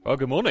Well,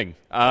 good morning.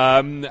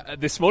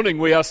 This morning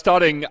we are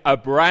starting a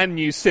brand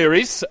new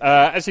series.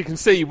 As you can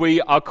see, we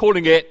are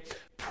calling it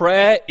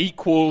Prayer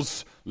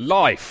Equals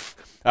Life.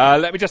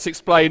 Let me just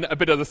explain a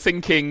bit of the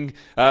thinking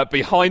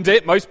behind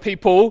it. Most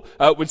people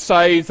would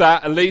say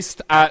that at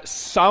least at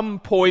some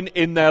point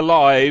in their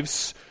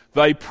lives,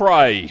 they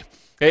pray.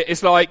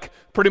 It's like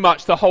pretty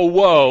much the whole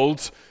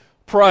world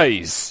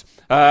prays.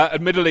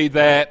 Admittedly,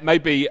 there may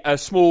be a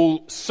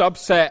small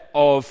subset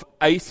of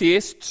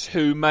atheists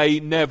who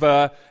may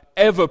never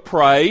ever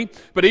pray,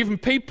 but even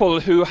people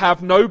who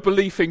have no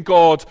belief in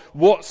God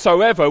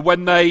whatsoever,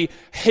 when they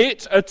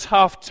hit a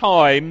tough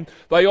time,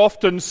 they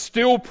often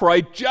still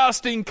pray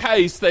just in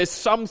case there's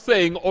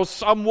something or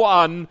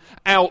someone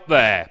out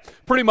there.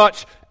 Pretty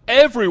much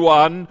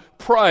everyone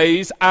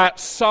prays at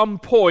some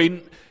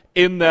point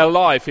in their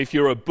life. If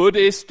you're a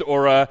Buddhist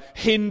or a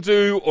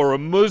Hindu or a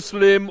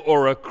Muslim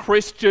or a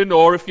Christian,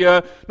 or if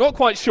you're not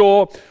quite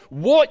sure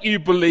what you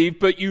believe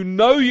but you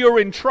know you're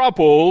in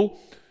trouble,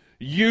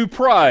 you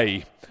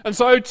pray. And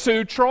so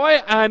to try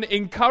and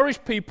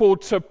encourage people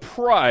to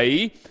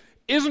pray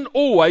isn't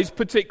always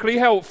particularly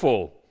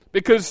helpful,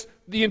 because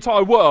the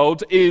entire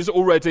world is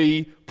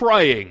already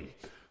praying.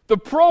 The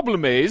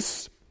problem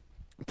is,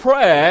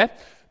 prayer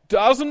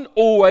doesn't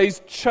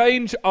always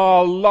change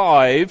our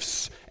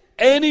lives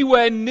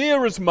anywhere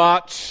near as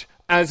much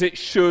as it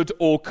should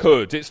or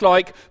could. It's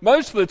like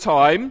most of the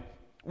time,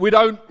 we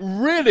don't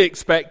really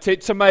expect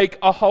it to make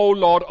a whole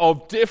lot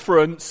of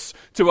difference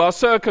to our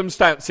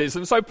circumstances.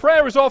 And so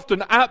prayer is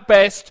often, at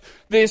best,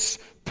 this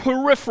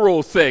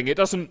peripheral thing. It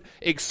doesn't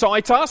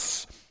excite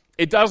us.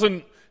 It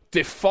doesn't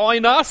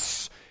define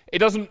us. It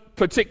doesn't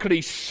particularly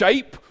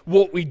shape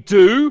what we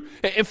do.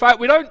 In fact,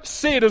 we don't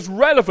see it as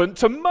relevant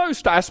to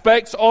most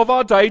aspects of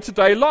our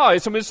day-to-day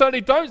lives. And we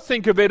certainly don't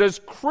think of it as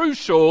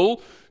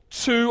crucial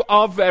to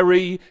our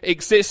very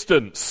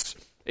existence.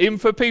 Even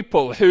for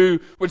people who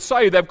would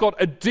say they've got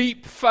a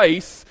deep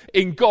faith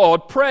in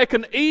God, prayer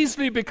can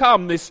easily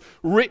become this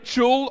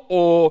ritual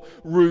or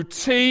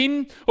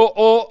routine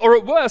or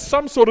at worst,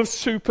 some sort of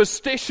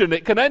superstition.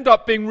 It can end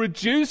up being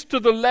reduced to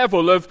the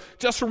level of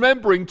just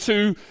remembering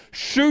to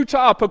shoot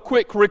up a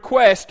quick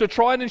request to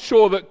try and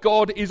ensure that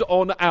God is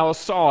on our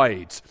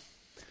side.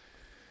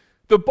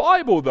 The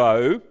Bible,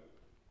 though,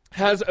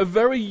 has a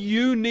very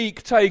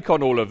unique take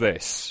on all of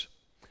this.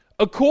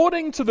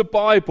 According to the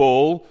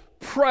Bible,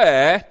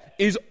 prayer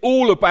is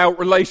all about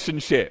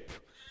relationship.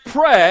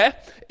 Prayer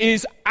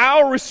is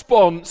our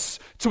response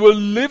to a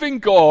living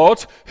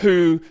God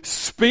who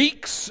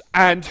speaks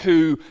and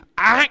who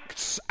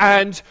acts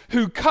and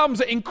who comes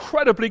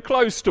incredibly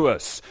close to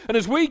us. And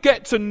as we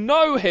get to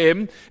know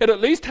him, it at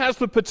least has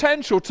the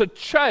potential to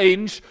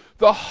change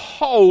the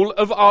whole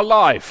of our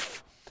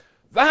life.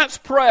 That's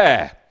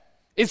prayer.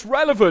 It's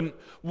relevant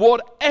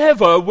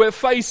whatever we're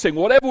facing,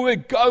 whatever we're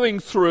going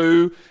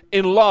through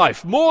in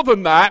life. More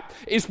than that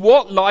is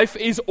what life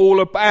is all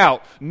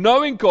about,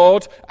 knowing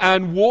God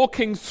and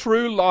walking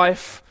through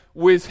life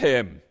with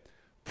him.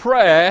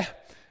 Prayer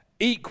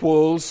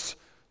equals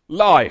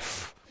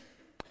life.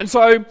 And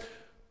so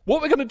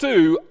what we're going to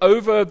do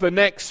over the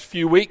next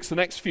few weeks, the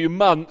next few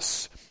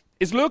months,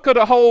 is look at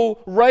a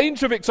whole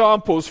range of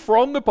examples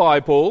from the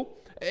Bible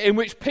in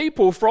which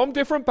people from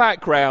different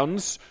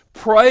backgrounds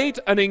prayed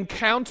and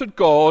encountered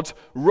God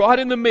right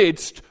in the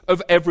midst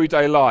of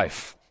everyday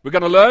life. We're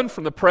going to learn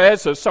from the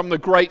prayers of some of the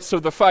greats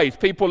of the faith,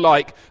 people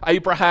like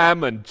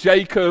Abraham and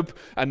Jacob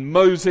and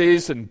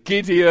Moses and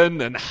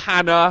Gideon and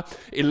Hannah,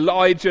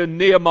 Elijah,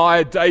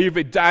 Nehemiah,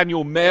 David,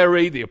 Daniel,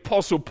 Mary, the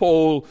Apostle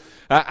Paul,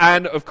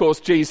 and of course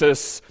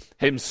Jesus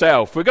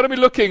himself. We're going to be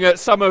looking at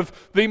some of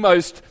the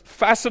most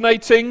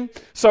fascinating,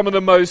 some of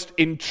the most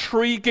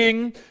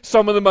intriguing,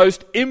 some of the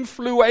most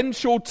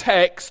influential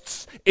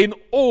texts in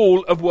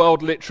all of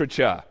world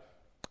literature.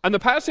 And the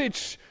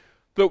passage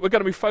that we're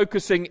going to be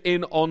focusing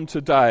in on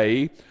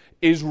today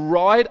is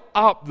right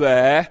up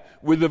there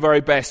with the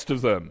very best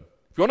of them.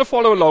 If you want to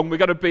follow along, we're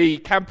going to be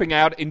camping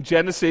out in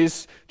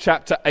Genesis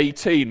chapter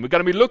 18. We're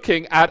going to be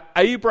looking at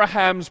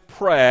Abraham's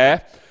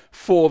prayer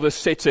for the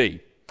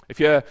city. If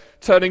you're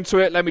turning to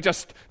it, let me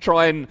just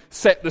try and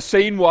set the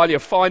scene while you're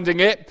finding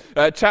it.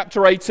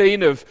 Chapter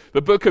 18 of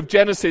the book of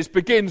Genesis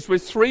begins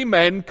with three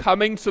men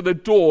coming to the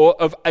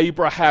door of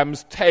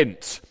Abraham's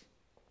tent.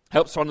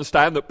 Helps to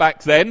understand that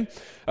back then,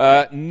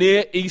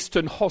 Near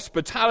Eastern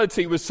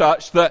hospitality was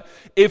such that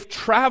if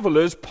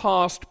travelers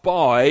passed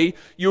by,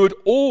 you would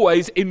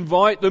always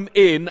invite them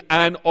in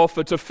and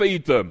offer to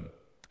feed them.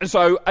 And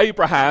so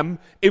Abraham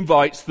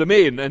invites them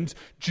in, and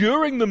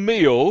during the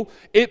meal,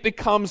 it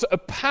becomes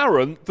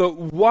apparent that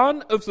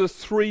one of the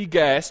three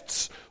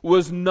guests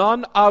was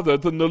none other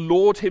than the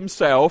Lord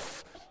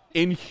himself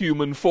in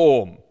human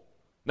form.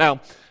 Now,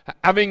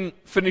 having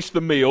finished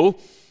the meal,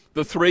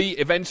 the three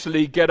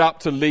eventually get up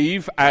to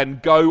leave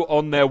and go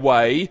on their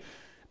way.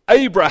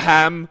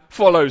 Abraham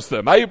follows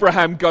them.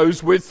 Abraham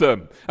goes with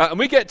them. And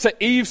we get to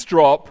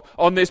eavesdrop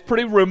on this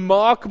pretty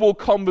remarkable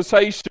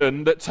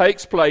conversation that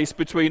takes place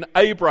between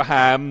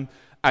Abraham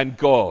and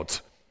God.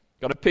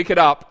 Got to pick it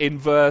up in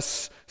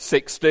verse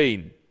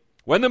 16.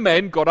 When the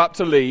men got up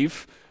to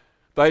leave,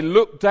 they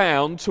looked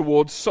down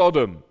towards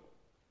Sodom,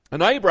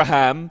 and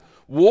Abraham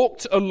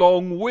walked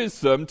along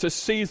with them to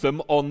see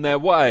them on their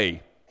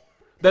way.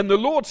 Then the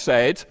Lord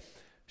said,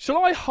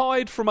 "Shall I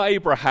hide from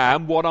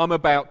Abraham what I'm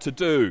about to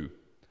do?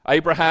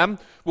 Abraham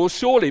will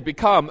surely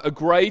become a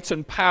great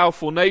and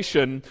powerful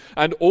nation,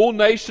 and all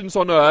nations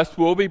on earth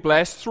will be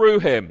blessed through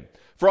him.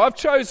 For I've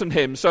chosen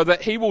him so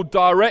that he will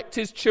direct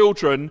his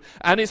children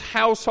and his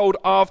household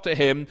after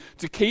him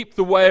to keep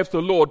the way of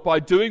the Lord by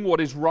doing what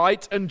is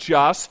right and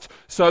just,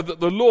 so that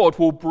the Lord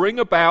will bring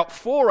about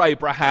for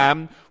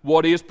Abraham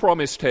what he has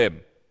promised him."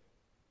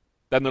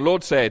 Then the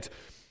Lord said,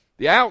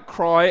 "The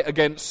outcry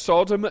against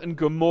Sodom and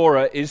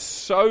Gomorrah is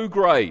so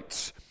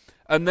great,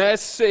 and their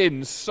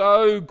sin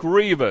so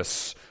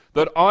grievous,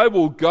 that I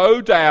will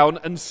go down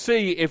and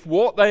see if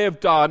what they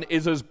have done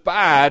is as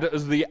bad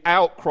as the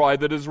outcry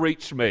that has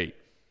reached me.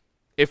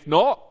 If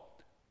not,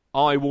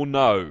 I will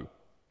know."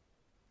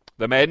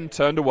 The men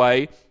turned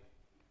away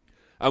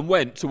and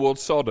went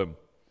towards Sodom.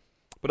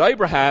 But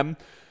Abraham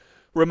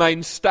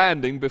remained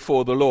standing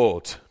before the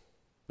Lord.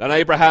 Then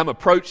Abraham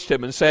approached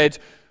him and said,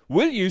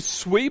 "Will you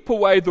sweep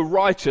away the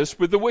righteous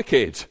with the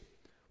wicked?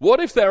 What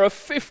if there are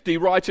 50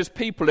 righteous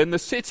people in the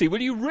city?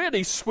 Will you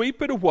really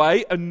sweep it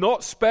away and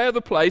not spare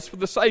the place for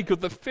the sake of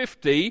the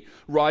 50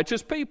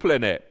 righteous people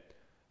in it?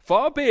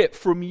 Far be it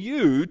from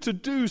you to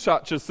do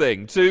such a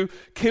thing, to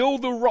kill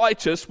the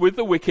righteous with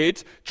the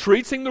wicked,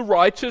 treating the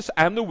righteous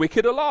and the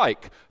wicked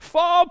alike.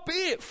 Far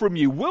be it from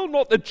you. Will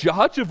not the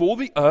judge of all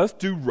the earth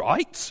do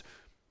right?"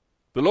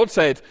 The Lord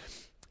said,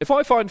 "If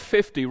I find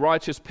 50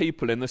 righteous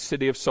people in the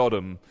city of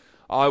Sodom,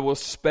 I will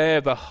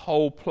spare the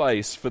whole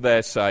place for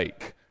their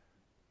sake."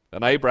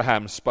 Then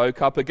Abraham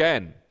spoke up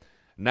again.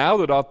 "Now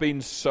that I've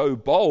been so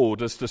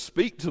bold as to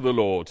speak to the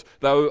Lord,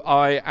 though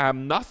I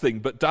am nothing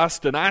but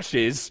dust and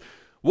ashes,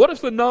 what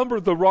if the number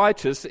of the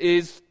righteous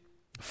is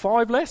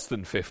 5 less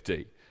than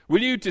 50?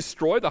 Will you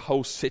destroy the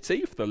whole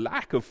city for the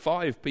lack of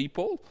 5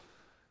 people?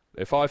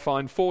 If I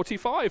find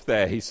 45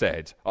 there," he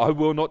said, "I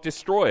will not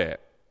destroy it."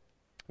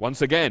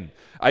 Once again,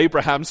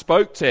 Abraham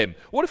spoke to him.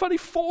 "What if only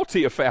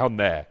 40 are found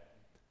there?"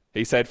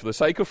 He said, "For the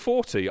sake of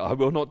 40, I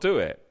will not do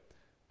it."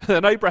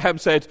 Then Abraham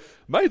said,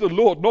 "May the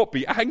Lord not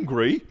be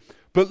angry,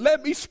 but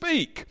let me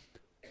speak.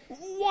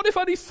 What if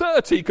only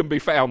 30 can be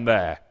found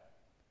there?"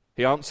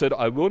 He answered,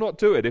 "I will not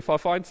do it if I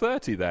find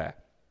 30 there."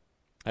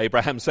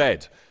 Abraham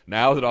said,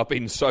 "Now that I've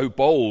been so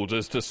bold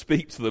as to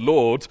speak to the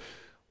Lord,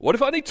 what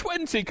if only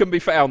 20 can be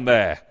found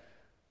there?"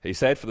 He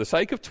said, "For the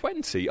sake of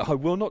 20, I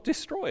will not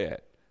destroy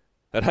it."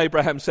 And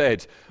Abraham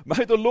said,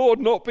 "May the Lord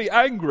not be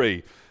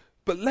angry,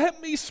 but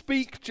let me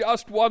speak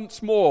just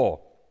once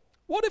more.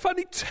 What if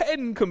only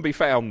 10 can be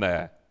found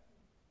there?"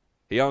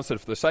 He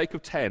answered, "For the sake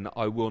of 10,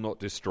 I will not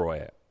destroy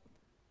it."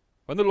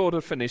 When the Lord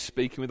had finished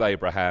speaking with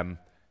Abraham,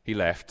 he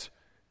left,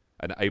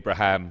 and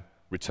Abraham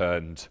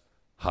returned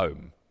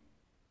home.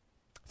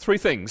 3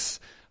 things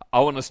I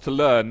want us to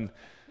learn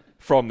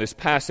from this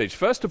passage.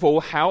 First of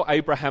all, how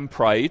Abraham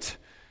prayed.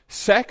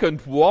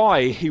 Second,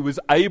 why he was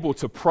able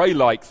to pray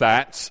like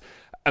that.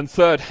 And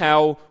third,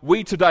 how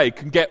we today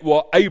can get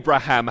what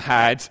Abraham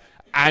had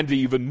and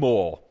even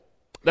more.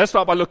 Let's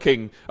start by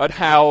looking at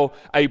how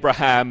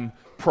Abraham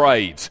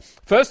prayed.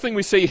 First thing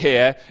we see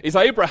here is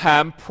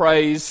Abraham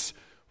prays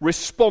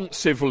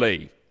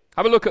responsively.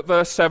 Have a look at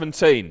verse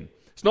 17.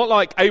 It's not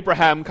like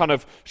Abraham kind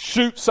of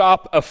shoots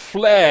up a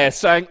flare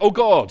saying, "Oh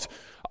God,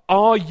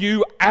 are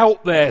you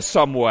out there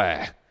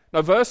somewhere?"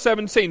 Now, verse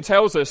 17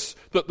 tells us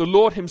that the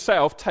Lord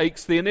himself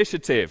takes the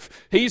initiative.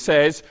 He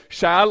says,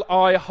 "Shall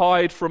I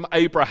hide from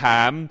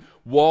Abraham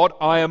what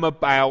I am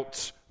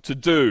about to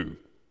do?"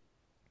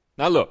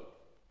 Now look,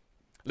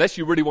 unless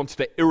you really wanted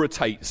to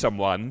irritate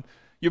someone,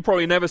 you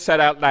probably never said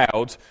out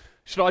loud,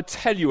 "Should I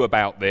tell you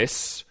about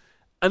this?"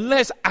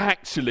 Unless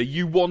actually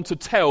you want to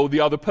tell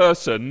the other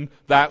person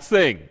that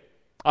thing.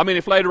 I mean,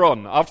 if later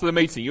on, after the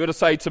meeting, you were to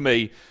say to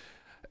me,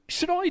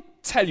 "Should I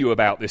tell you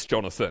about this,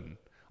 Jonathan?"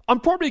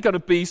 I'm probably going to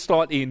be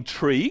slightly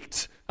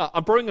intrigued.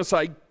 I'm probably going to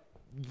say,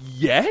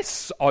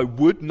 "Yes, I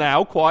would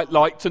now quite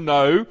like to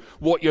know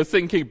what you're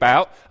thinking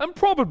about." And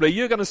probably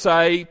you're going to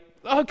say,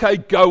 "Okay,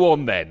 go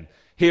on then.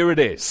 Here it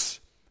is."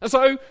 And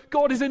so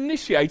God is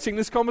initiating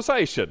this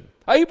conversation.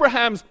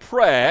 Abraham's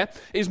prayer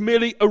is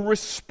merely a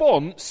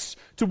response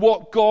to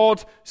what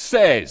God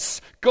says.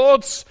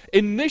 God's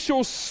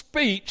initial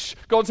speech,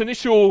 God's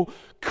initial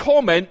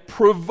comment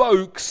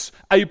provokes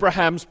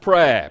Abraham's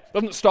prayer. It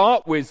doesn't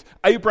start with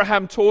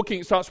Abraham talking,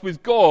 it starts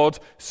with God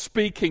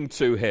speaking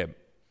to him.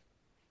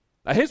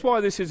 Now here's why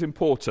this is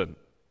important.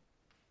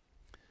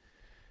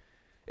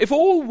 If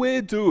all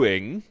we're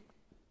doing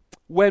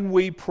when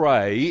we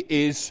pray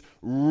is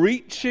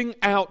reaching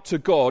out to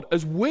God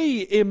as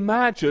we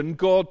imagine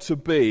God to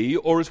be,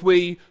 or as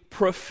we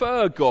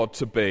prefer God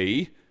to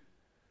be,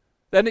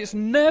 then it's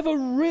never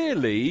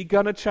really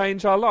going to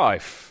change our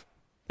life.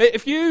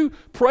 If you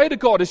pray to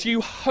God as you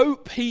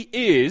hope he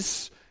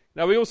is,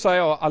 now we all say,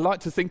 "Oh, I like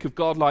to think of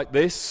God like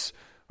this.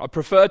 I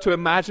prefer to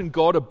imagine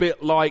God a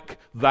bit like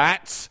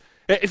that."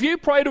 If you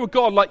pray to a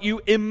God like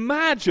you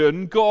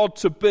imagine God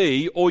to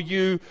be, or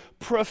you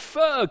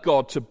prefer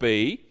God to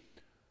be,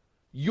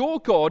 your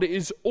God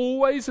is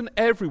always and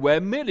everywhere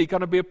merely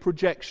going to be a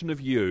projection of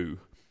you.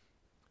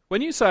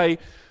 When you say,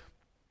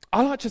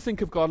 I like to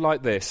think of God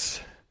like this,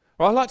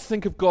 or I like to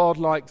think of God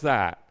like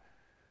that,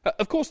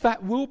 of course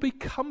that will be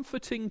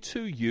comforting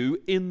to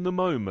you in the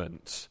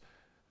moment.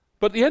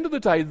 But at the end of the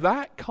day,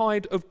 that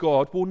kind of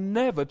God will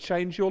never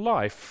change your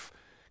life,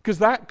 because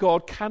that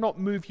God cannot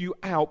move you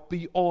out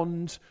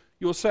beyond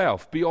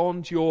yourself,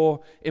 beyond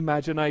your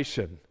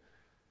imagination.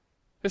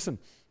 Listen,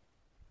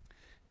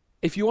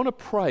 if you want to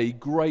pray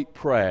great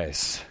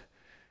prayers,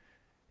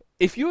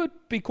 if you would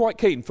be quite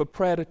keen for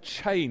prayer to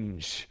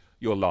change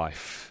your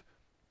life,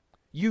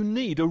 you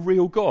need a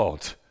real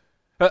God.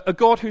 A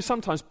God who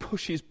sometimes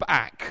pushes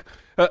back,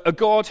 a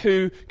God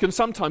who can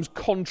sometimes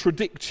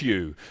contradict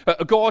you,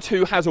 a God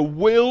who has a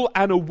will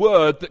and a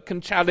word that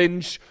can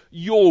challenge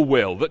your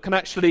will, that can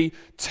actually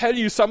tell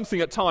you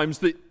something at times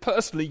that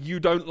personally you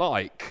don't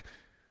like.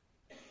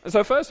 And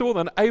so first of all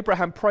then,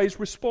 Abraham prays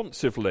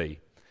responsively.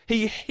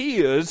 He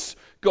hears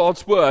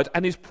God's word,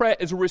 and his prayer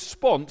is a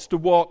response to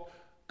what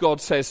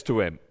God says to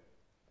him.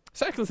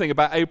 Second thing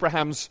about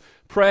Abraham's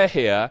prayer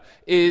here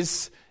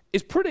is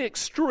pretty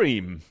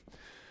extreme.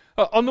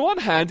 On the one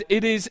hand,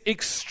 it is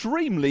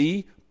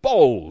extremely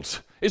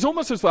bold. It's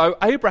almost as though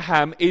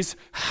Abraham is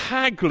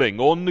haggling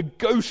or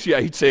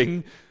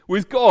negotiating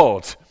with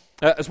God.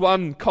 As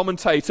one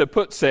commentator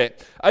puts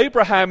it,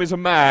 Abraham is a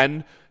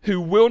man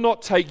who will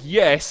not take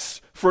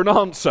yes for an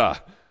answer.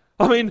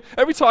 I mean,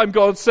 every time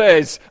God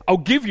says, I'll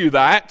give you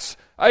that,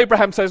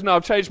 Abraham says, no,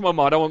 I've changed my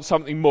mind, I want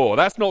something more.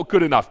 That's not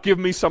good enough, give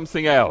me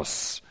something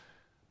else.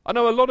 I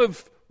know a lot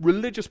of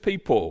religious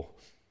people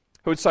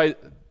who would say,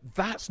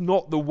 that's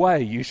not the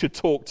way you should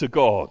talk to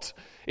God.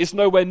 It's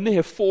nowhere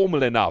near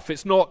formal enough.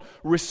 It's not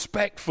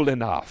respectful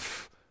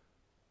enough.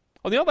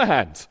 On the other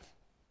hand,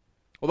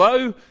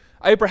 although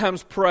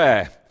Abraham's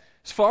prayer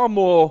is far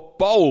more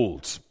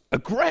bold,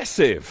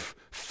 aggressive,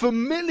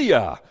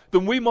 familiar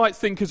than we might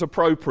think is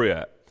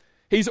appropriate,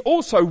 he's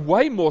also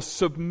way more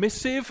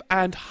submissive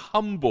and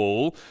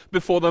humble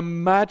before the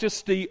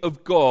majesty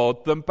of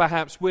God than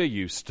perhaps we're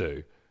used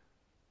to.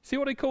 See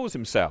what he calls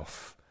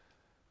himself?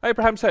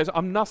 Abraham says,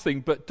 I'm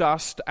nothing but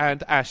dust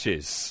and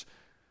ashes.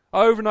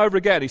 Over and over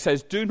again he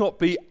says, do not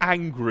be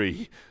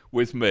angry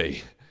with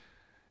me.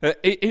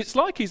 It's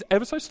like he's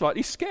ever so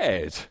slightly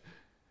scared.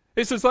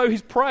 It's as though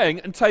he's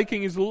praying and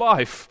taking his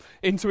life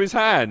into his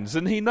hands,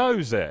 and he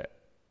knows it.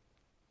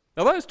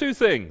 Now those two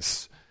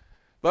things,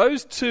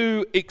 those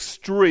two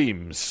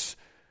extremes,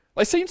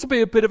 they seem to be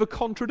a bit of a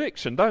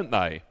contradiction, don't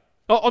they?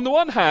 On the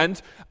one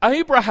hand,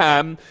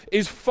 Abraham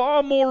is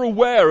far more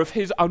aware of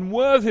his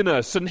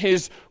unworthiness and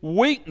his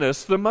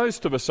weakness than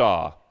most of us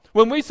are.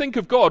 When we think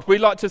of God, we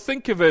like to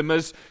think of him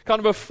as kind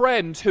of a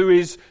friend who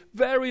is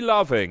very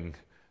loving.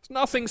 There's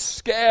nothing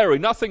scary,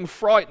 nothing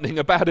frightening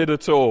about it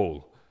at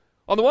all.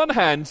 On the one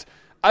hand,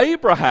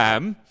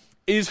 Abraham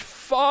is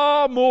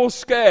far more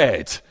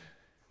scared.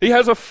 He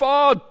has a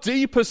far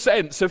deeper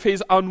sense of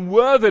his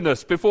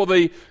unworthiness before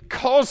the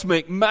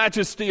cosmic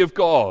majesty of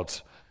God.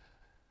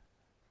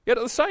 Yet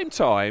at the same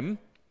time,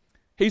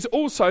 he's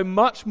also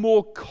much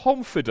more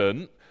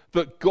confident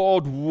that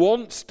God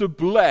wants to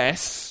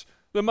bless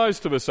than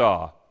most of us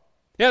are.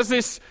 He has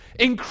this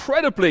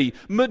incredibly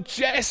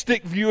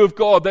majestic view of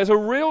God. There's a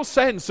real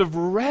sense of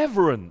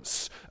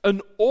reverence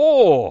and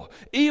awe,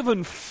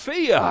 even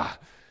fear.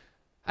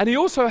 And he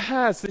also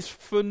has this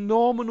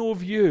phenomenal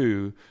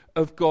view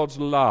of God's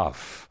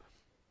love.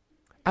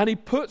 And he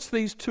puts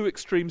these two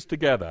extremes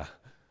together.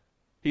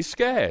 He's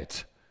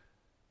scared.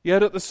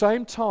 Yet at the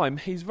same time,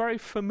 he's very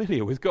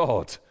familiar with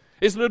God.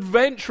 It's an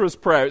adventurous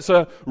prayer. It's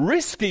a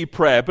risky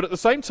prayer, but at the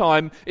same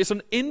time, it's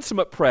an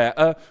intimate prayer,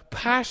 a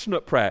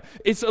passionate prayer.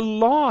 It's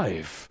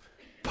alive,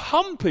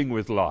 pumping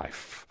with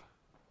life.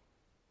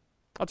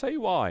 I'll tell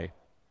you why.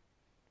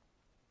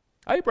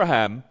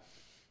 Abraham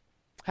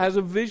has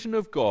a vision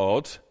of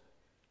God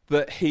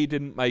that he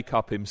didn't make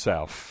up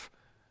himself.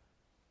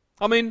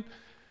 I mean,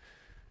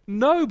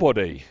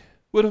 nobody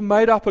would have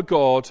made up a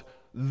God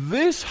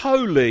this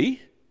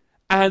holy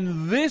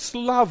and this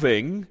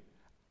loving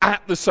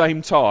at the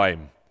same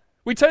time.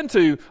 We tend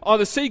to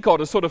either see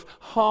God as sort of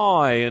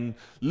high and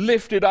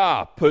lifted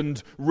up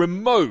and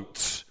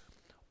remote,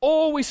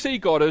 or we see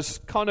God as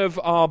kind of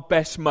our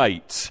best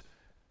mate.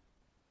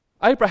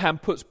 Abraham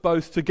puts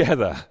both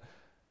together.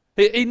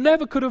 He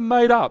never could have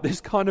made up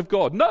this kind of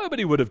God.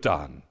 Nobody would have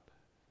done.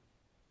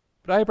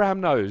 But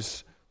Abraham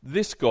knows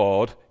this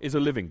God is a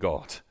living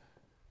God.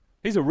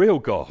 He's a real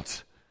God.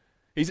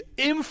 He's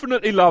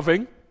infinitely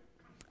loving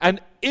and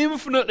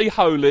infinitely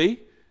holy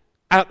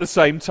at the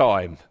same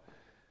time.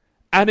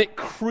 And it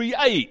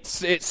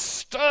creates, it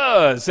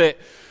stirs, it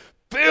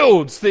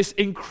builds this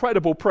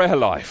incredible prayer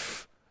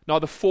life.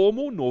 Neither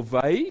formal nor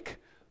vague,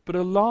 but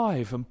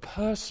alive and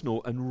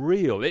personal and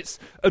real. It's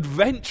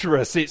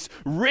adventurous, it's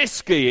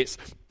risky, it's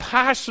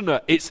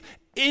passionate, it's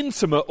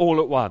intimate all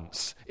at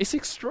once. It's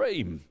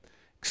extreme,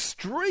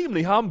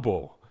 extremely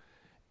humble,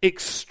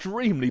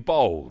 extremely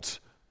bold.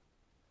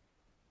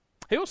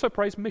 He also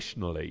prays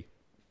missionally.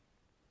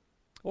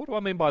 What do I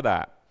mean by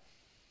that?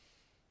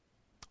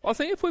 I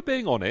think if we're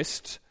being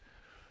honest,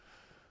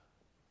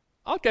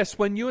 I guess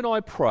when you and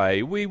I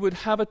pray, we would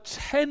have a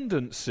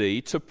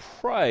tendency to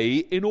pray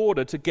in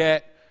order to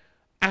get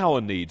our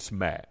needs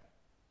met.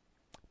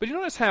 But you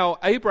notice how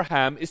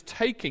Abraham is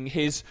taking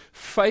his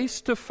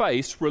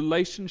face-to-face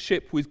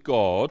relationship with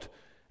God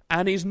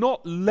and he's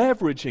not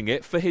leveraging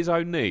it for his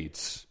own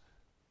needs.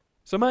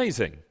 It's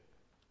amazing.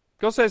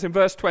 God says in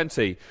verse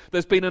 20,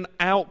 there's been an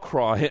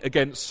outcry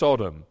against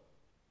Sodom.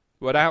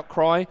 The word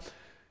outcry,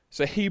 it's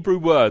a Hebrew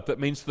word that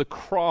means the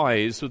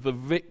cries of the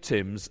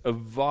victims of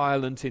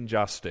violent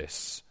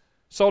injustice.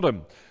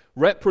 Sodom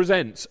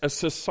represents a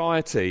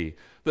society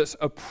that's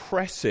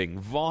oppressing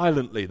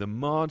violently the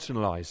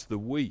marginalized, the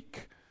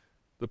weak,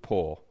 the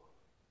poor.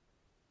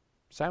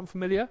 Sound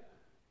familiar?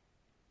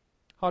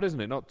 Hard,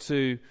 isn't it, not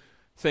to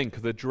think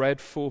of the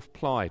dreadful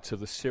plight of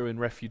the Syrian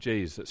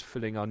refugees that's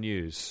filling our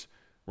news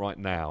right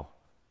now.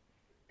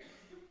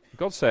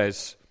 God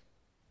says,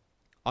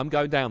 I'm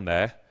going down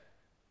there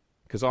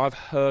because I've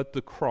heard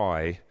the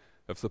cry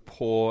of the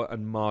poor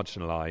and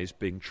marginalized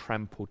being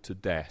trampled to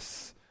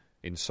death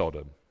in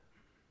Sodom.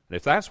 And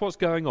if that's what's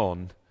going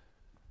on,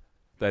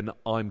 then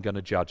I'm going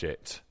to judge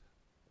it.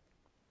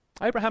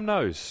 Abraham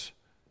knows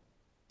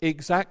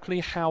exactly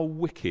how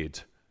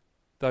wicked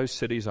those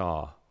cities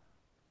are.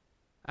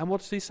 And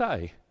what does he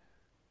say?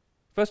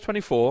 Verse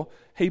 24,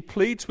 he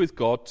pleads with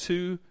God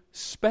to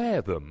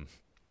spare them.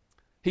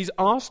 He's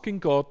asking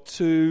God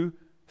to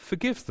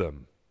forgive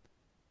them.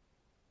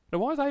 Now,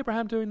 why is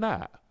Abraham doing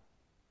that?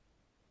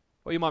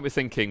 Well, you might be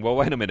thinking, well,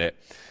 wait a minute.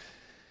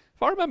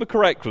 If I remember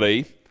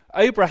correctly,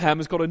 Abraham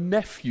has got a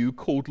nephew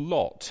called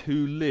Lot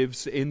who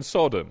lives in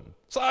Sodom.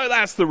 So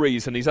that's the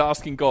reason he's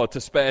asking God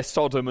to spare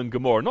Sodom and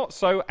Gomorrah. Not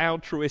so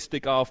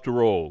altruistic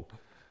after all.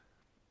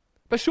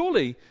 But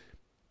surely,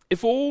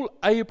 if all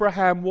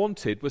Abraham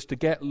wanted was to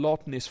get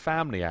Lot and his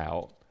family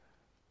out,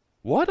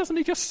 why doesn't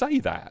he just say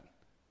that?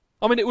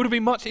 I mean, it would have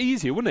been much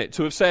easier, wouldn't it,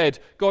 to have said,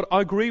 God,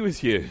 I agree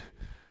with you.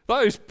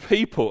 Those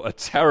people are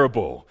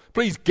terrible.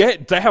 Please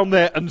get down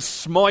there and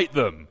smite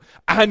them,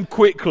 and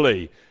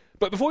quickly.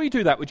 But before you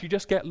do that, would you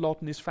just get Lot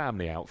and his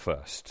family out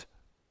first?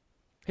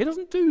 He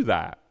doesn't do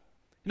that.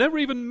 He never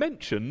even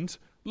mentioned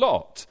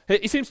Lot.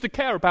 He seems to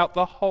care about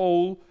the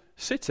whole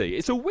city.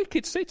 It's a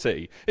wicked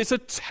city. It's a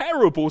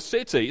terrible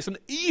city. It's an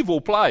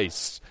evil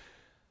place.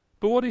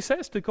 But what he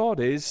says to God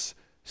is,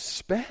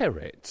 spare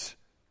it.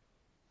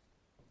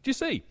 Do you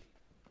see?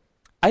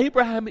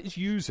 Abraham is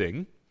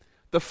using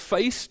the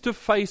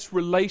face-to-face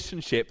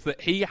relationship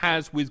that he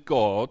has with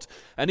God,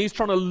 and he's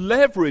trying to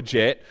leverage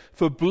it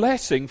for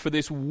blessing for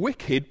this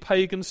wicked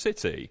pagan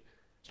city.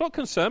 He's not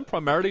concerned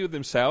primarily with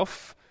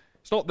himself.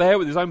 He's not there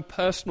with his own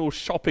personal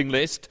shopping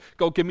list.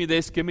 God, give me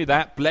this, give me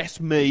that, bless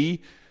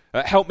me,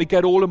 help me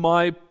get all of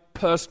my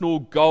personal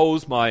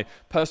goals, my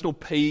personal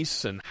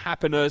peace and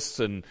happiness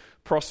and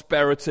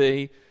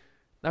prosperity.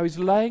 Now he's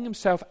laying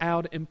himself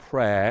out in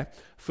prayer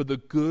for the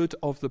good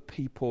of the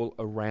people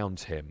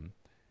around him,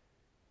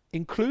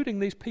 including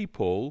these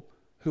people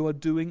who are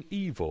doing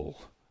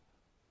evil.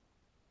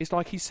 It's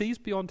like he sees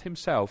beyond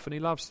himself and he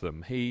loves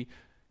them. He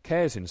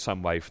cares in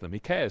some way for them. He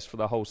cares for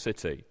the whole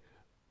city.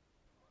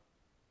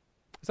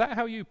 Is that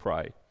how you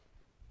pray?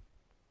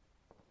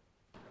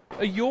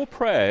 Are your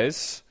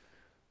prayers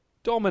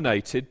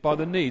dominated by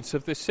the needs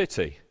of this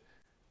city?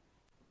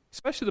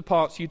 Especially the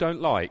parts you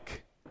don't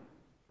like.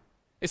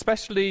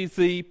 Especially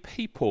the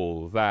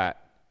people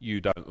that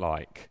you don't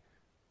like.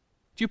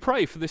 Do you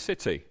pray for this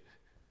city?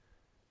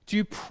 Do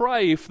you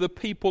pray for the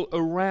people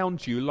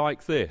around you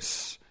like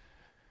this?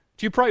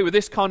 Do you pray with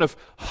this kind of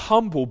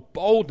humble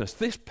boldness,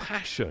 this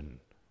passion?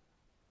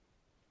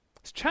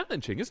 It's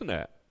challenging, isn't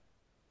it?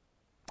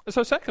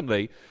 So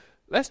secondly,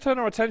 let's turn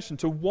our attention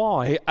to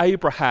why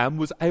Abraham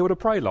was able to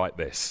pray like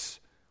this.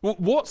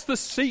 What's the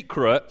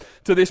secret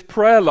to this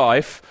prayer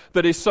life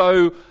that is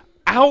so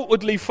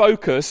outwardly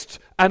focused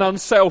and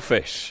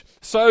unselfish,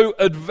 so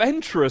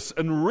adventurous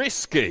and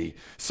risky,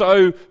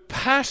 so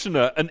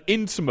passionate and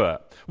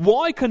intimate?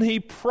 Why can he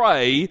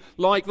pray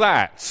like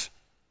that?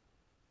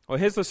 Well,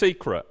 here's the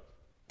secret.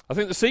 I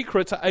think the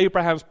secret to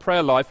Abraham's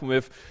prayer life, and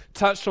we've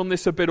touched on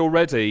this a bit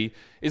already,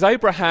 is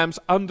Abraham's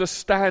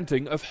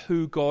understanding of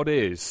who God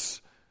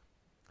is.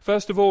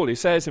 First of all, he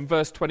says in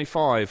verse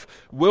 25,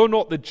 "Will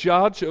not the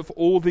judge of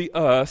all the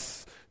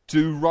earth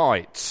do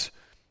right?"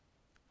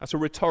 That's a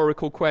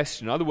rhetorical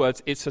question. In other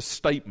words, it's a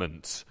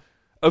statement.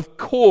 Of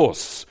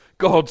course,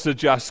 God's a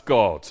just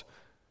God.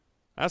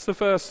 That's the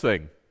first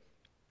thing.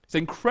 It's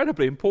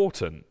incredibly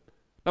important.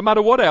 No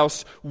matter what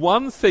else,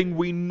 one thing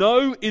we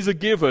know is a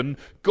given: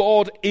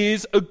 God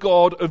is a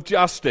God of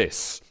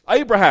justice.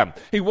 Abraham,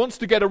 he wants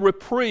to get a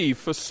reprieve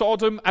for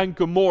Sodom and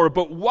Gomorrah,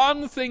 but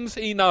one thing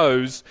he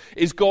knows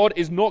is God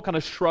is not going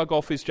to shrug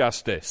off his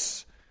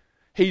justice.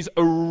 He's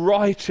a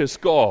righteous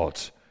God.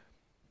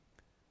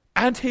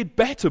 And he'd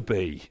better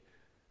be.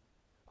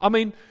 I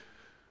mean,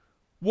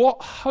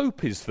 what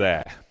hope is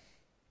there?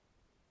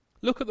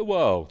 Look at the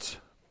world.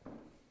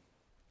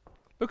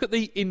 Look at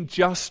the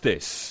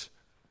injustice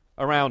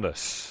around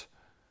us.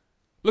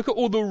 Look at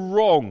all the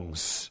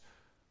wrongs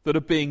that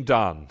are being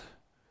done.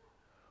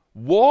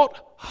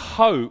 What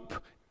hope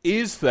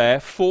is there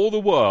for the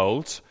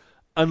world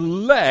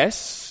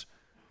unless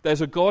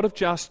there's a God of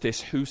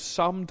justice who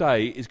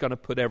someday is going to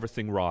put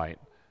everything right?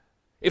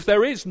 If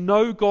there is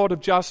no God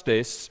of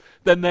justice,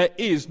 then there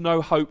is no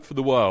hope for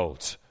the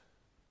world.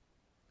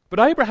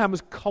 But Abraham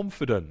was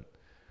confident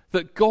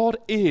that God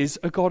is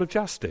a God of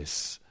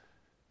justice.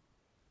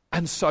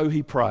 And so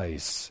he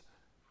prays.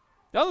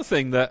 The other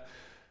thing that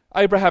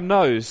Abraham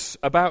knows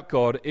about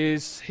God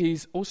is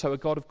he's also a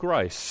God of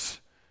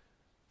grace.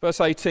 Verse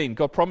 18,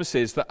 God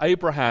promises that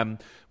Abraham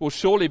will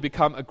surely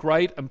become a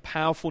great and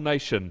powerful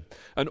nation,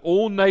 and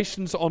all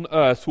nations on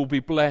earth will be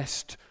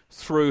blessed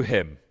through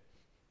him.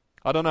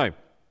 I don't know.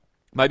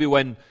 Maybe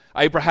when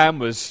Abraham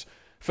was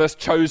first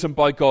chosen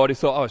by God, he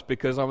thought, it's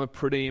because I'm a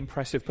pretty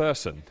impressive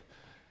person.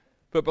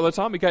 But by the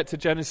time we get to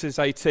Genesis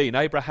 18,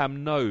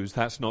 Abraham knows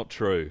that's not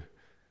true.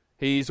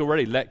 He's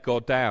already let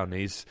God down.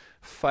 He's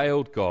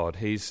failed God.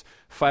 He's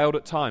failed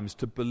at times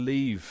to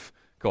believe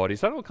God.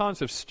 He's done all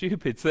kinds of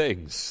stupid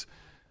things.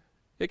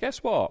 Yet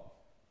guess what?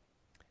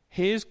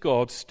 Here's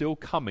God still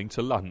coming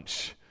to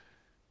lunch.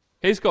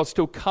 Here's God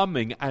still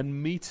coming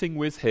and meeting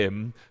with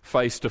him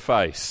face to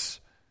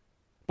face.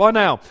 By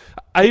now,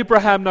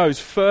 Abraham knows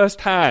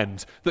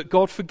firsthand that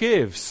God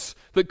forgives,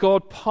 that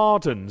God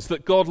pardons,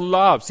 that God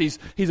loves.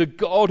 He's a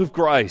God of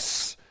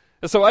grace.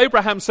 And so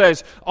Abraham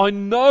says, I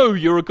know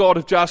you're a God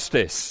of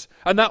justice,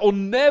 and that will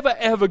never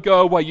ever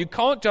go away. You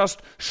can't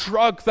just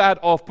shrug that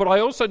off, but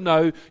I also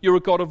know you're a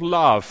God of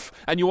love,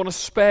 and you want to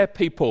spare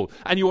people,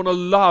 and you want to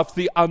love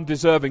the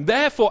undeserving.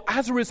 Therefore,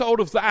 as a result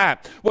of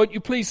that, won't you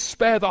please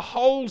spare the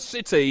whole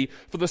city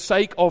for the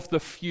sake of the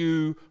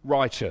few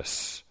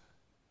righteous?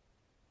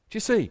 Do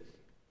you see?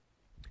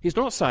 He's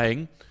not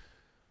saying,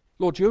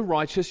 Lord, you're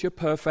righteous, you're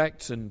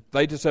perfect, and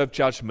they deserve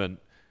judgment.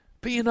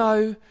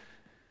 But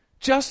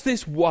just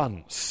this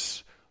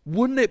once,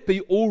 wouldn't it be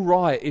all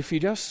right if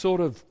you just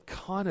sort of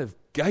kind of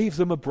gave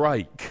them a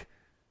break?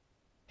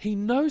 He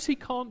knows he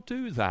can't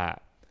do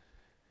that.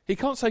 He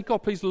can't say,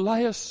 God, please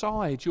lay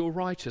aside your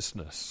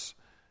righteousness.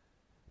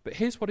 But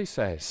here's what he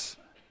says.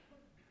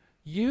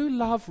 You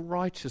love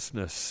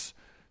righteousness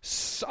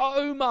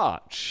so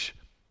much.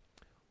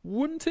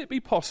 Wouldn't it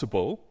be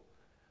possible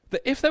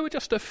that if there were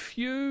just a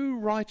few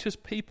righteous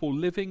people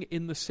living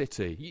in the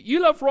city, you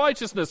love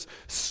righteousness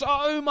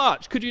so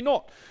much, could you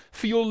not,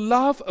 for your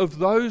love of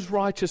those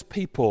righteous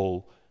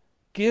people,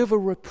 give a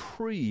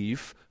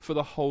reprieve for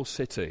the whole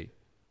city?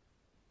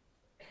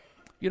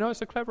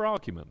 It's a clever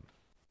argument.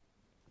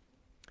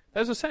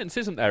 There's a sense,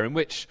 isn't there, in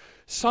which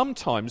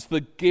sometimes the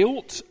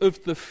guilt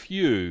of the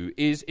few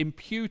is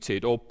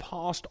imputed or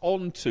passed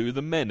on to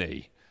the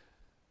many.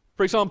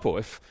 For example,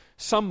 if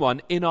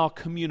someone in our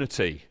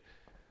community,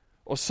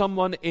 or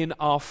someone in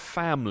our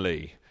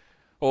family,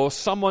 or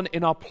someone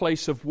in our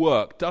place of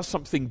work does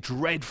something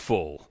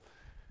dreadful,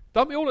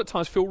 don't we all at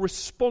times feel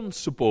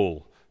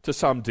responsible to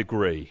some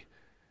degree?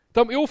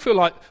 Don't we all feel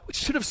like we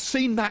should have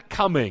seen that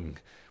coming?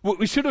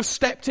 We should have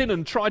stepped in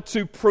and tried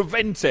to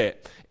prevent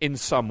it in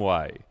some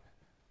way.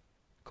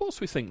 Of course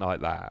we think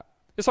like that.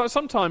 It's like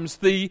sometimes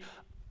the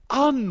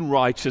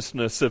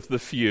unrighteousness of the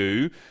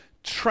few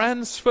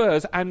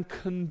transfers and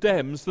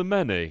condemns the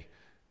many.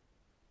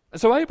 And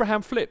so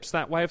Abraham flips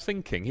that way of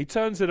thinking. He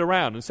turns it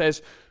around and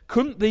says,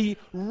 couldn't the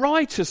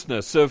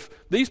righteousness of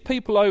these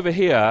people over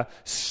here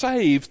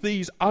save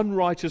these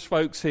unrighteous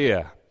folks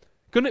here?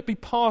 Couldn't it be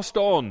passed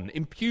on,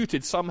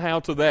 imputed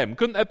somehow to them?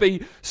 Couldn't there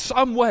be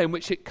some way in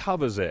which it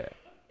covers it?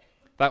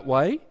 That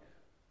way,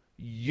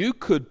 you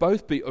could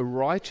both be a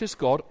righteous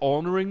God,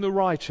 honouring the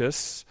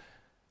righteous,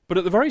 but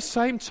at the very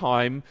same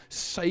time,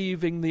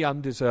 saving the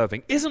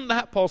undeserving. Isn't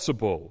that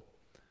possible?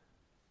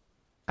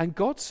 And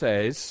God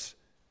says,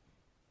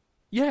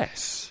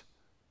 yes.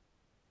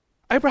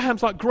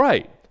 Abraham's like,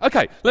 great.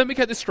 Okay, let me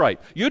get this straight.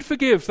 You'd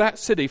forgive that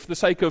city for the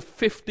sake of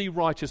 50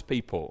 righteous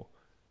people.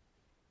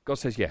 God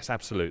says, yes,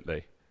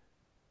 absolutely.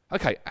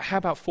 Okay, how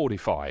about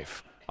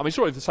 45? I mean,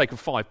 surely for the sake of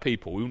 5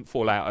 people, we wouldn't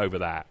fall out over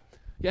that.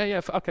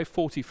 Yeah, okay,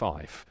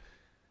 45.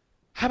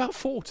 How about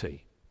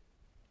 40?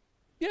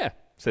 Yeah,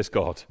 says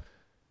God.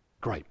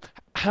 Great.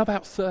 How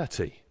about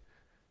 30?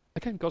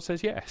 Again, God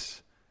says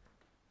yes.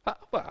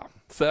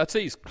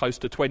 30 is close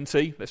to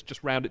 20. Let's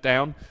just round it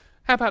down.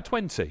 How about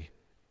 20?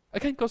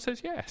 Again, God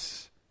says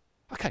yes.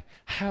 Okay,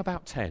 how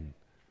about 10?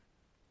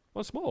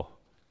 Once more.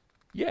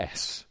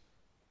 Yes.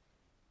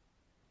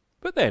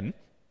 But then,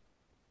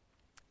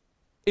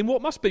 in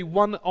what must be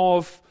one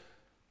of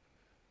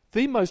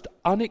the most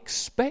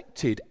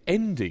unexpected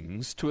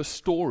endings to a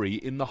story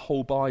in the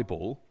whole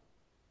Bible,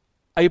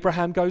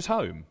 Abraham goes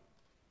home.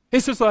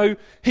 It's as though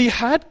he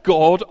had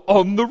God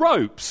on the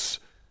ropes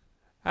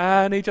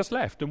and he just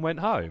left and went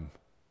home.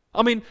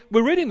 I mean,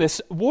 we're reading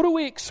this. What are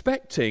we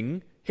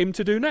expecting him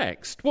to do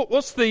next?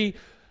 What's the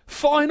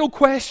final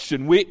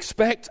question we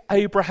expect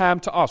Abraham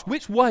to ask?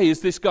 Which way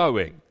is this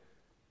going?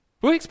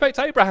 We expect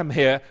Abraham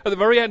here at the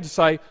very end to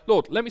say,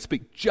 Lord, let me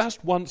speak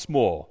just once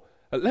more.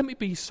 let me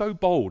be so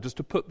bold as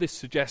to put this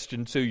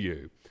suggestion to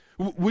you.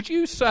 Would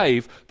you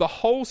save the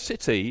whole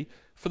city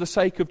for the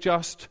sake of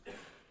just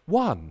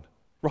one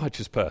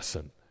righteous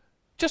person?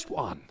 Just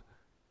one.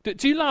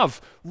 Do you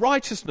love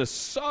righteousness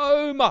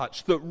so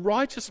much that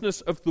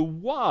righteousness of the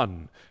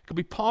one could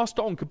be passed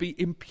on, could be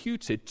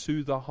imputed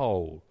to the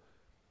whole?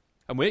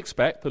 And we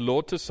expect the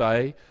Lord to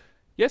say,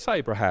 yes,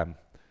 Abraham,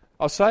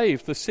 I'll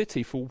save the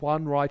city for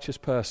one righteous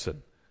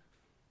person.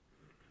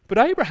 But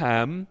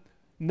Abraham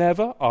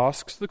never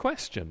asks the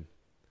question.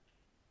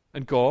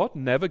 And God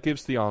never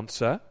gives the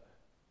answer.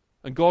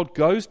 And God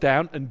goes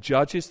down and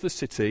judges the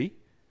city,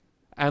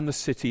 and the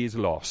city is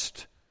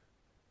lost.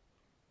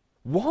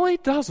 Why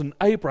doesn't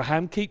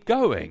Abraham keep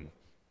going?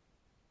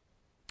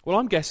 Well,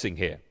 I'm guessing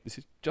here. This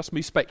is just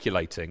me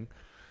speculating.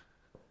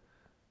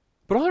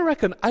 But I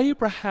reckon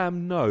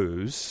Abraham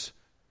knows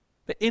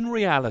that in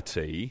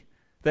reality,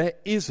 there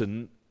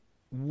isn't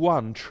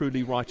one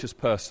truly righteous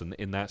person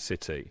in that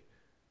city.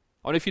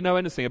 And if you know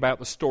anything about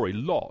the story,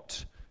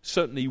 Lot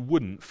certainly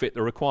wouldn't fit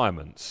the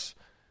requirements.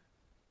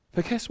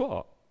 But guess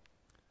what?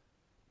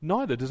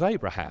 Neither does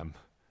Abraham.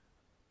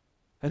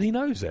 And he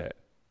knows it.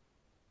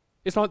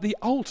 It's like the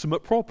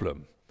ultimate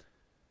problem.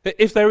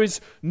 If there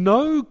is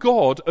no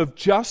God of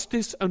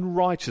justice and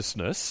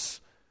righteousness,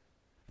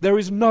 there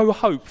is no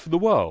hope for the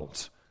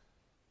world.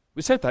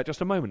 We said that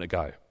just a moment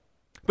ago.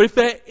 But if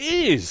there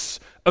is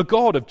a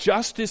God of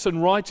justice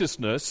and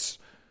righteousness,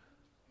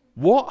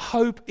 what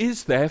hope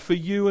is there for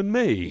you and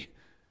me?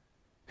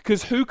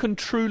 Because who can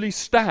truly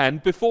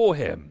stand before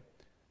him?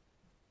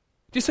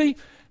 Do you see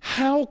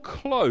how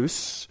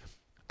close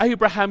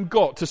Abraham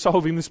got to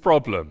solving this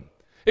problem?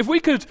 If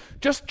we could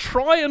just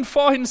try and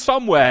find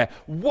somewhere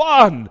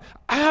one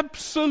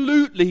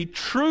absolutely,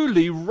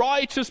 truly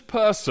righteous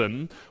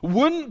person,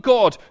 wouldn't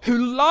God,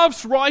 who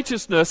loves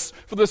righteousness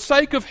for the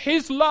sake of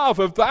his love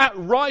of that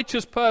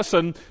righteous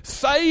person,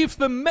 save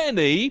the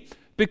many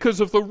because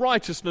of the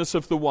righteousness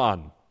of the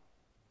one?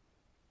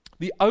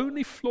 The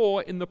only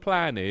flaw in the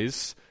plan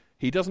is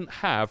he doesn't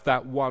have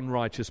that one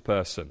righteous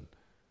person.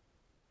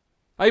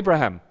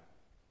 Abraham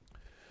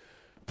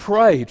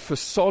prayed for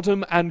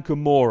Sodom and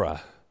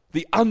Gomorrah,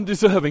 the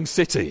undeserving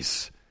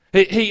cities.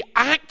 He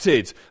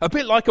acted a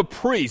bit like a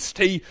priest.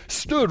 He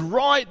stood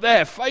right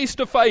there face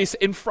to face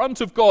in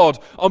front of God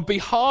on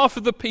behalf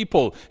of the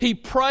people. He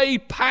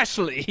prayed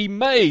passionately. He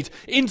made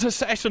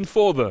intercession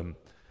for them.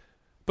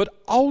 But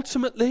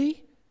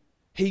ultimately,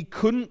 he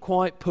couldn't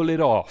quite pull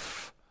it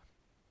off.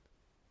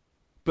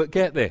 But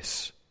get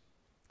this.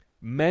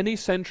 Many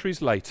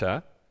centuries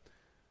later,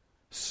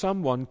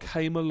 someone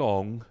came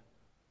along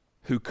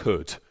who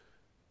could.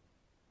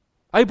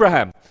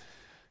 Abraham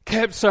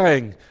kept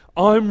saying,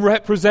 I'm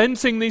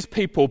representing these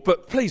people,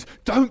 but please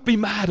don't be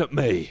mad at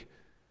me.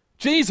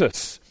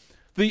 Jesus,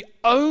 the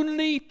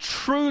only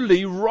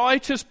truly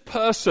righteous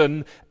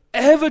person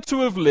ever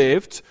to have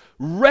lived,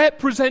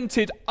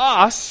 represented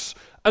us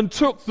and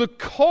took the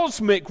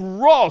cosmic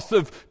wrath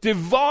of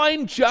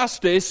divine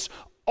justice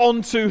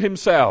onto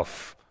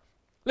himself.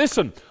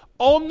 Listen,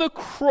 on the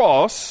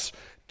cross,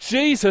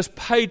 Jesus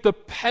paid the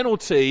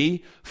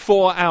penalty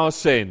for our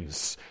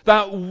sins.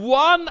 That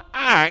one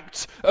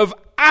act of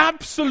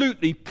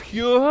absolutely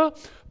pure,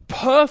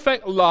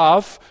 perfect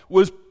love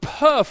was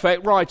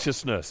perfect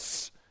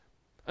righteousness.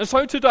 And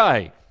so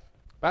today,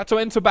 about to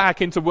enter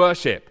back into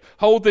worship,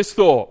 hold this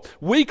thought.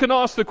 We can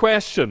ask the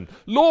question,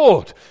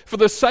 Lord, for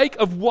the sake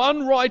of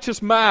one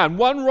righteous man,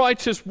 one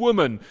righteous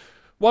woman,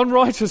 one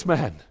righteous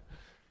man,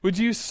 would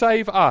you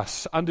save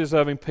us,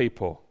 undeserving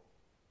people?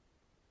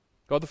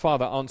 God the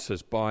Father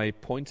answers by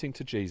pointing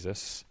to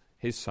Jesus,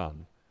 his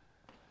Son,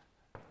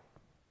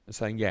 and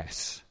saying,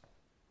 yes,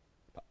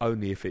 but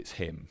only if it's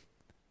him.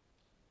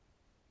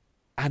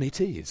 And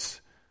it is.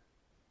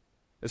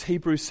 As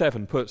Hebrews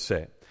 7 puts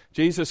it,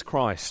 Jesus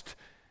Christ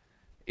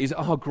is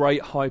our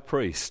great high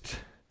priest.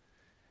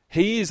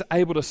 He is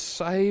able to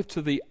save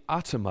to the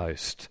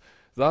uttermost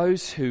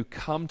those who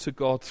come to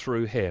God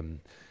through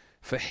him,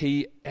 for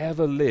he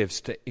ever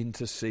lives to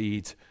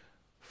intercede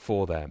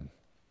for them.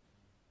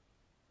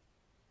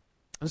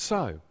 And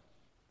so,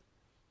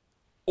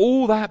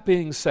 all that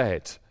being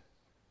said,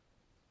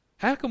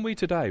 how can we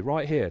today,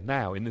 right here,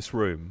 now, in this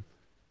room,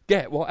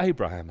 get what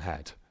Abraham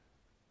had?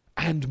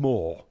 And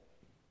more.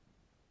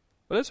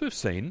 Well, as we've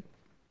seen,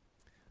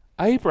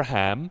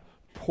 Abraham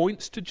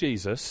points to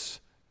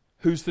Jesus,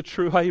 who's the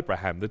true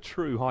Abraham, the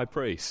true high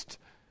priest.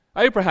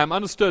 Abraham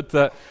understood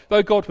that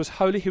though God was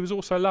holy, he was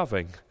also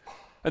loving.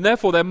 And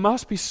therefore there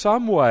must be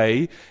some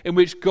way in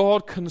which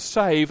God can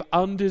save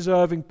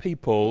undeserving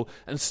people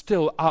and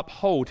still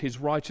uphold his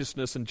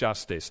righteousness and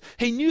justice.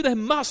 He knew there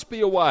must be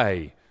a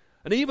way.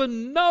 And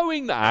even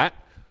knowing that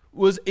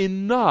was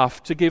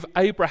enough to give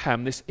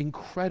Abraham this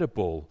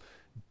incredible,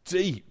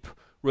 deep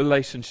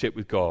relationship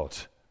with God.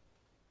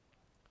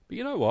 But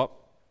you know what?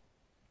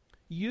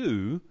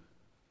 You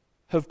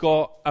have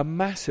got a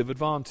massive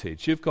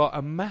advantage. You've got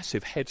a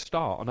massive head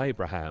start on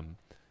Abraham.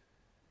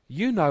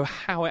 You know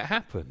how it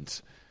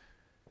happened.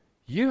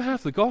 You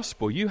have the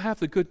gospel. You have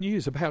the good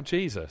news about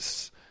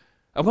Jesus.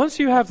 And once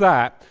you have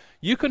that,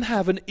 you can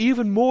have an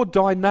even more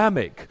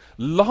dynamic,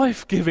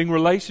 life-giving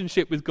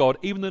relationship with God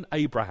even than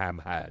Abraham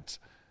had.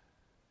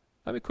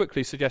 Let me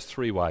quickly suggest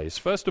 3 ways.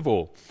 First of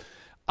all,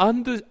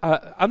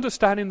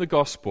 understanding the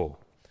gospel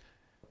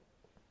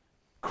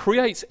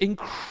creates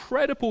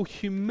incredible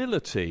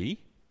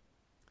humility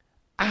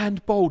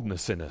and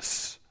boldness in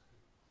us.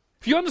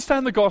 If you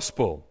understand the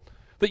gospel,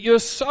 that you're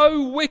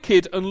so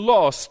wicked and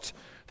lost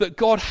that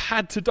God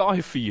had to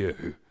die for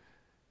you,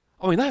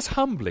 I mean, that's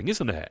humbling,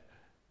 isn't it?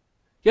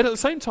 Yet at the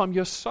same time,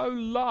 you're so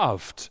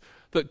loved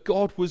that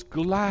God was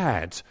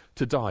glad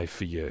to die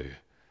for you.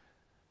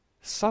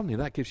 Suddenly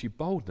that gives you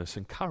boldness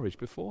and courage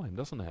before him,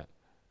 doesn't it?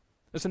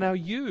 And so now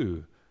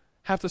you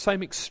have the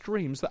same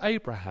extremes that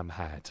Abraham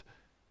had,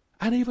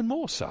 and even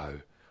more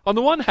so. On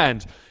the one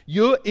hand,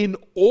 you're in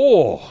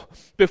awe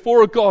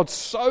before a God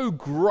so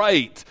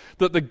great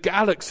that the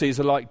galaxies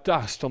are like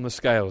dust on the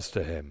scales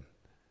to him.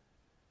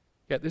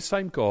 Yet this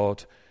same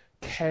God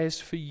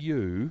cares for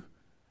you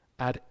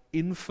at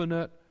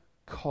infinite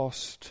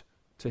cost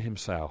to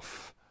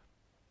himself.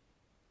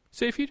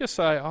 See, if you just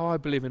say, oh, I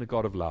believe in a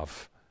God of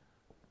love,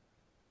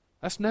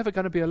 that's never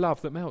going to be a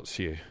love that melts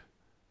you.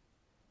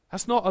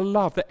 That's not a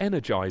love that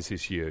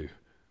energizes you.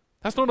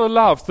 That's not a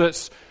love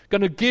that's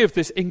going to give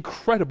this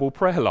incredible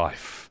prayer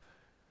life.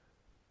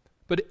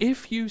 But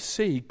if you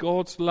see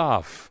God's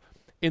love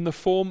in the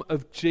form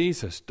of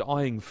Jesus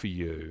dying for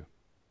you,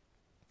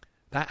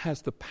 that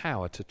has the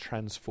power to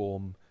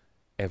transform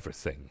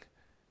everything.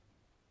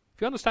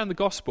 If you understand the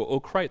gospel, it will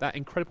create that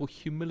incredible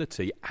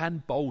humility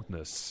and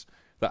boldness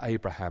that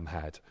Abraham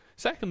had.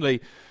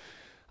 Secondly,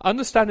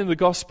 understanding the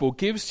gospel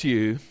gives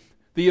you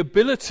the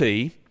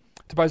ability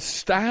to both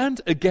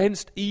stand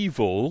against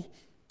evil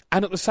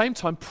and at the same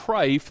time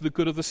pray for the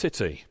good of the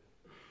city.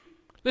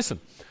 Listen,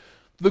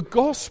 the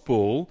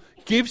gospel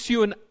gives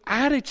you an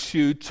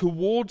attitude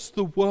towards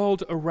the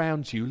world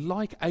around you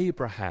like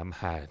Abraham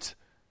had.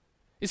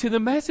 You see, the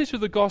message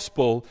of the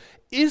gospel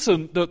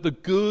isn't that the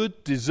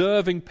good,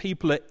 deserving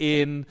people are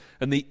in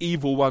and the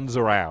evil ones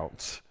are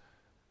out.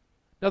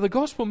 Now, the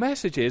gospel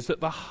message is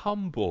that the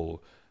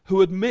humble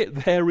who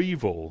admit their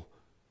evil,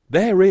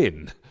 they're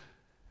in.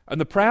 And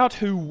the proud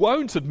who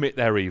won't admit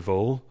their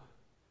evil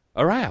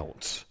are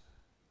out.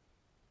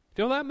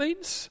 Do you know what that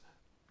means?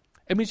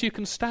 It means you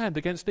can stand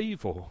against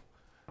evil.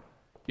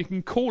 You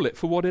can call it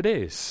for what it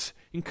is.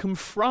 You can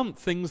confront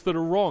things that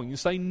are wrong. You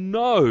say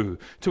no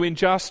to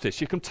injustice.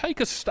 You can take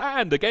a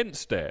stand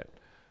against it,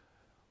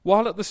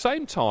 while at the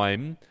same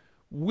time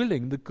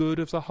willing the good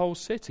of the whole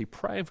city,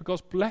 praying for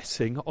God's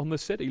blessing on the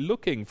city,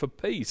 looking for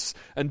peace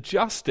and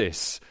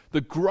justice,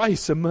 the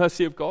grace and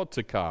mercy of God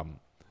to come.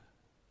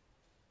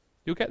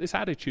 You'll get this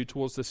attitude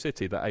towards the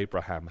city that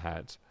Abraham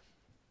had.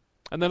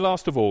 And then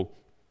last of all,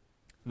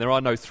 there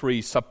are no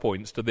 3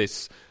 subpoints to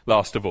this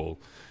last of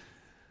all.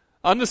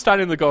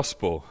 Understanding the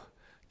gospel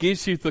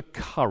gives you the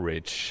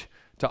courage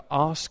to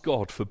ask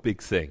God for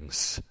big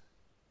things.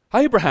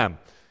 Abraham,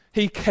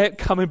 he kept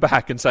coming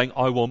back and saying,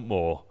 I want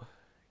more.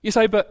 You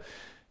say, but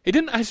he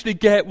didn't actually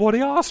get what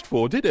he asked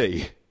for, did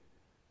he?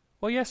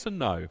 Well, yes and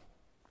no.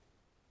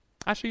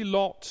 Actually,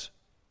 Lot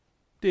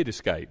did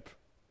escape.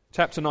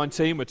 Chapter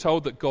 19, we're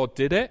told that God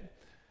did it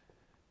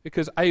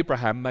because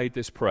Abraham made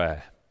this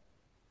prayer.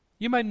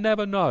 You may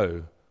never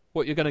know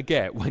what you're going to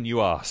get when you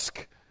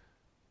ask.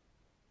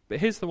 But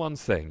here's the one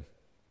thing.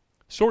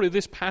 Surely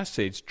this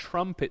passage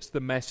trumpets the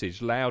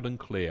message loud and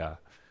clear.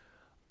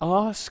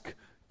 Ask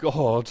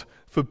God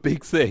for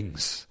big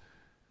things.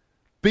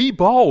 Be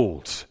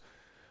bold.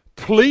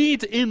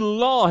 Plead in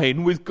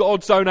line with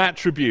God's own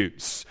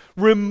attributes.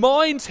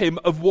 Remind him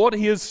of what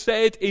he has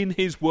said in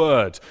his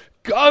word.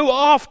 Go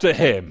after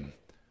him.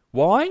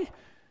 Why?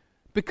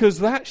 Because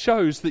that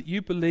shows that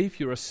you believe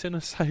you're a sinner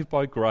saved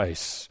by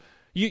grace.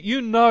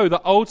 You know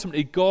that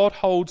ultimately God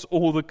holds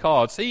all the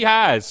cards. He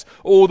has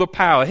all the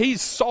power.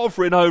 He's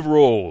sovereign over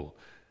all.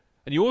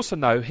 And you also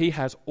know he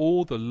has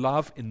all the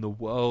love in the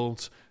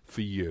world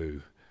for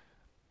you.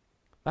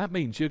 That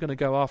means you're going to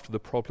go after the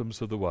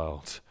problems of the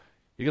world.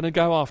 You're going to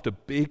go after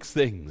big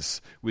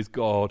things with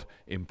God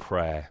in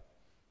prayer.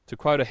 To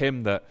quote a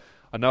hymn that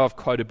I know I've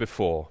quoted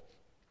before,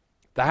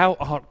 Thou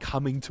art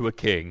coming to a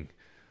king.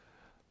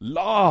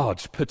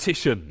 Large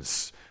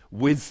petitions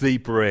with thee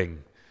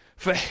bring.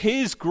 For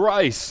his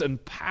grace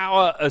and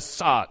power as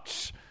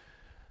such,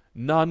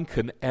 none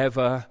can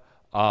ever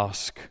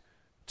ask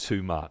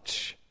too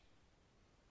much.